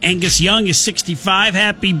Angus Young is 65.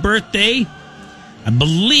 Happy birthday. I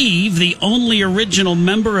believe the only original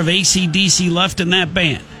member of AC/DC left in that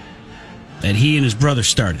band that he and his brother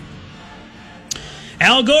started.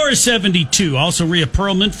 Al Gore is 72. Also Rhea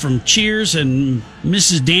Perlman from Cheers and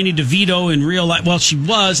Mrs. Danny DeVito in real life. Well, she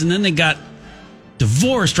was, and then they got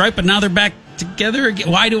divorced, right? But now they're back together again.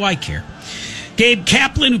 Why do I care? Gabe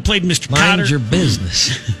Kaplan, who played Mr. Cotter. Mind your business.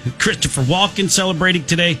 Christopher Walken celebrating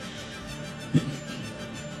today.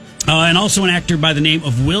 And also an actor by the name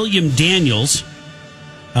of William Daniels,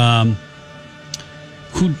 who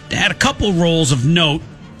had a couple roles of note.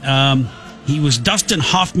 He was Dustin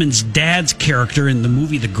Hoffman's dad's character in the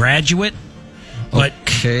movie The Graduate. But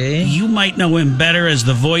you might know him better as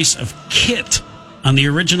the voice of Kit on the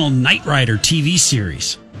original Knight Rider TV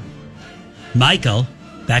series. Michael,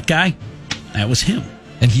 that guy, that was him.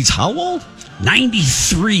 And he's how old?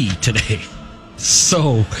 93 today.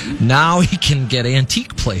 So now he can get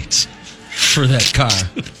antique plates for that car.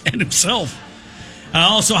 And himself.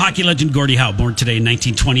 Also, hockey legend Gordie Howe, born today in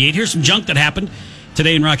 1928. Here's some junk that happened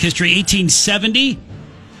today in rock history. 1870,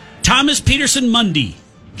 Thomas Peterson Mundy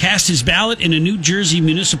cast his ballot in a New Jersey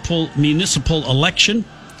municipal election.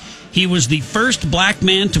 He was the first black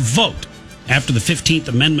man to vote after the 15th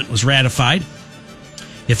Amendment was ratified.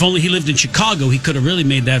 If only he lived in Chicago, he could have really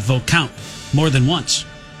made that vote count more than once.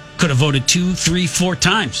 Could have voted 2, 3, 4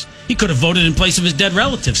 times. He could have voted in place of his dead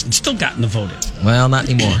relatives and still gotten the vote in. Well, not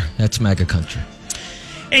anymore. That's MAGA country.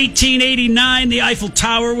 1889, the Eiffel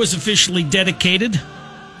Tower was officially dedicated.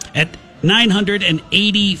 At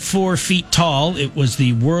 984 feet tall, it was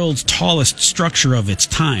the world's tallest structure of its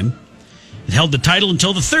time. It held the title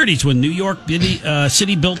until the 30s when New York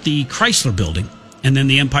City built the Chrysler Building and then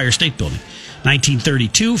the Empire State Building.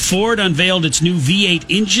 1932, Ford unveiled its new V8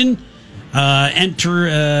 engine,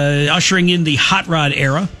 ushering in the hot rod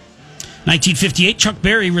era. 1958, Chuck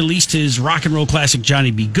Berry released his rock and roll classic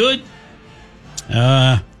Johnny B. Good.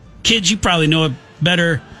 Kids, you probably know it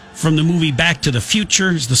better from the movie Back to the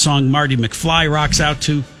Future. It's the song Marty McFly rocks out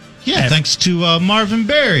to. Yeah, thanks to Marvin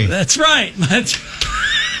Berry. That's right.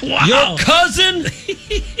 Wow. Your cousin?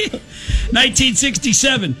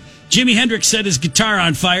 1967, Jimi Hendrix set his guitar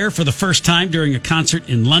on fire for the first time during a concert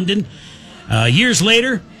in London. Years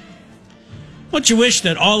later, don't you wish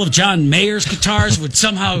that all of John Mayer's guitars would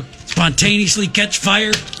somehow spontaneously catch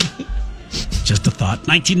fire? Just a thought.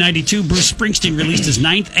 1992, Bruce Springsteen released his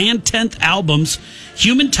 9th and 10th albums,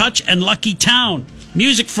 Human Touch and Lucky Town.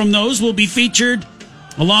 Music from those will be featured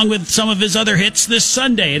along with some of his other hits this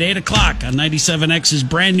Sunday at 8 o'clock on 97X's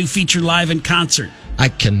brand new feature live in concert. I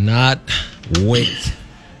cannot wait.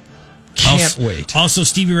 Can't wait. Also,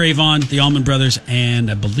 Stevie Ray Vaughan, the Allman Brothers, and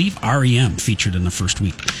I believe R.E.M. featured in the first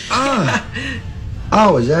week.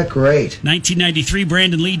 Oh, is that great? 1993,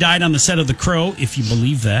 Brandon Lee died on the set of The Crow, if you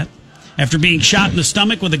believe that, after being shot in the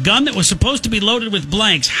stomach with a gun that was supposed to be loaded with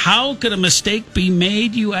blanks. How could a mistake be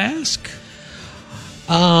made, you ask?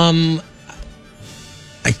 I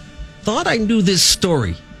thought I knew this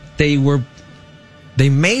story. They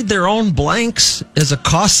made their own blanks as a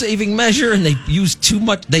cost-saving measure, and they used too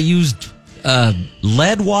much. They used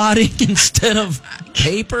lead wadding instead of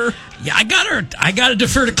paper. Yeah, I got to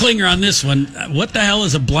defer to Klinger on this one. What the hell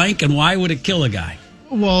is a blank, and why would it kill a guy?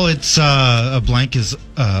 Well, it's a blank is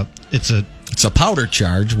it's a powder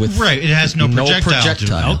charge with right. It has no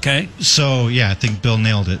projectile. Okay, so yeah, I think Bill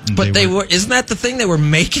nailed it. But they were isn't that the thing? They were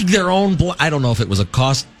making their own. I don't know if it was a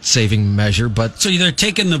cost-saving measure, but so they're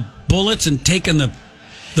taking the bullets and taking the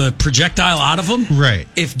projectile out of them. Right.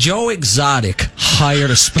 If Joe Exotic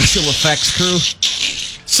hired a special effects crew,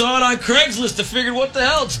 saw it on Craigslist to figure what the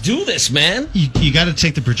hell, let's do this, man. You got to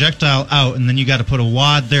take the projectile out, and then you got to put a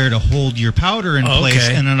wad there to hold your powder in place,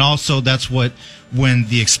 and then also that's what when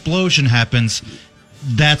the explosion happens,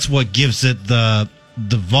 that's what gives it the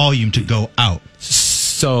volume to go out.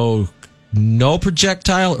 So no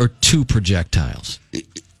projectile or 2 projectiles?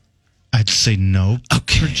 I'd say no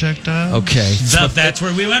projectile. Okay. That's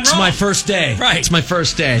where we went wrong. It's my first day. Right. It's my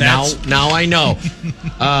first day. Now I know.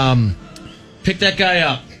 Pick that guy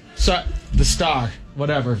up. The star.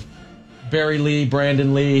 Whatever. Barry Lee,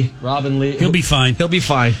 Brandon Lee, Robin Lee. He'll be fine. He'll be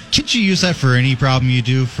fine. Can't you use that for any problem you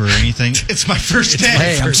do for anything? It's my first day.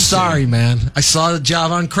 Hey, I'm sorry, man. I saw the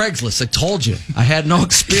job on Craigslist. I told you. I had no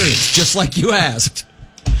experience, just like you asked.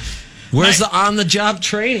 Where's the on-the-job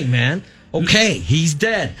training, man? Okay, he's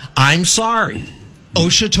dead. I'm sorry.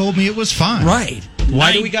 OSHA told me it was fine. Right.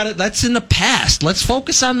 Why do we got it? That's in the past. Let's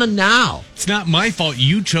focus on the now. It's not my fault.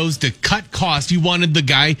 You chose to cut costs. You wanted the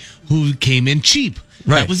guy who came in cheap.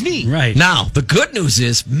 Right. That was me. Right. Now, the good news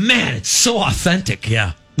is, man, it's so authentic.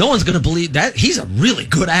 Yeah. No one's going to believe that. He's a really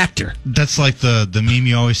good actor. That's like the meme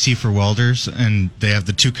you always see for welders, and they have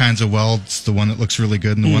the two kinds of welds, the one that looks really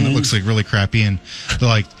good and the one that looks like really crappy, and they're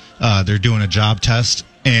like, they're doing a job test,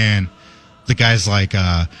 and the guy's like,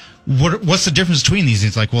 what's the difference between these? And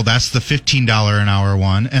he's like, well, that's the $15 an hour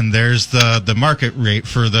one, and there's the market rate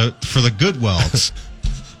for the good welds.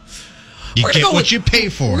 You get what you pay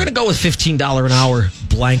for. We're going to go with $15 an hour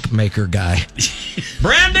blank maker guy.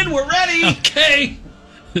 Brandon, we're ready. Okay.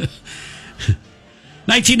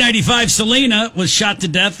 1995, Selena was shot to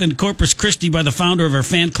death in Corpus Christi by the founder of her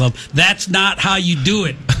fan club. That's not how you do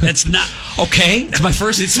it. That's not okay. It's my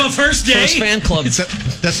first day. First fan club.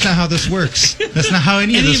 That's not how this works. That's not how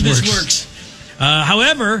any of this works.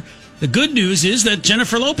 However, the good news is that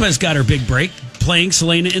Jennifer Lopez got her big break playing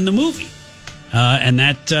Selena in the movie. And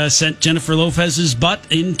that sent Jennifer Lopez's butt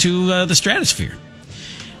into the stratosphere.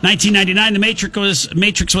 1999, The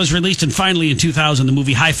Matrix was released, and finally in 2000, the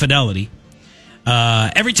movie High Fidelity.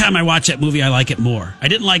 Every time I watch that movie, I like it more. I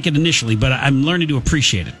didn't like it initially, but I'm learning to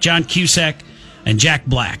appreciate it. John Cusack and Jack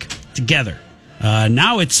Black together.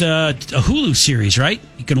 Now it's a Hulu series, right?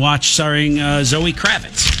 You can watch starring Zoe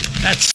Kravitz. That's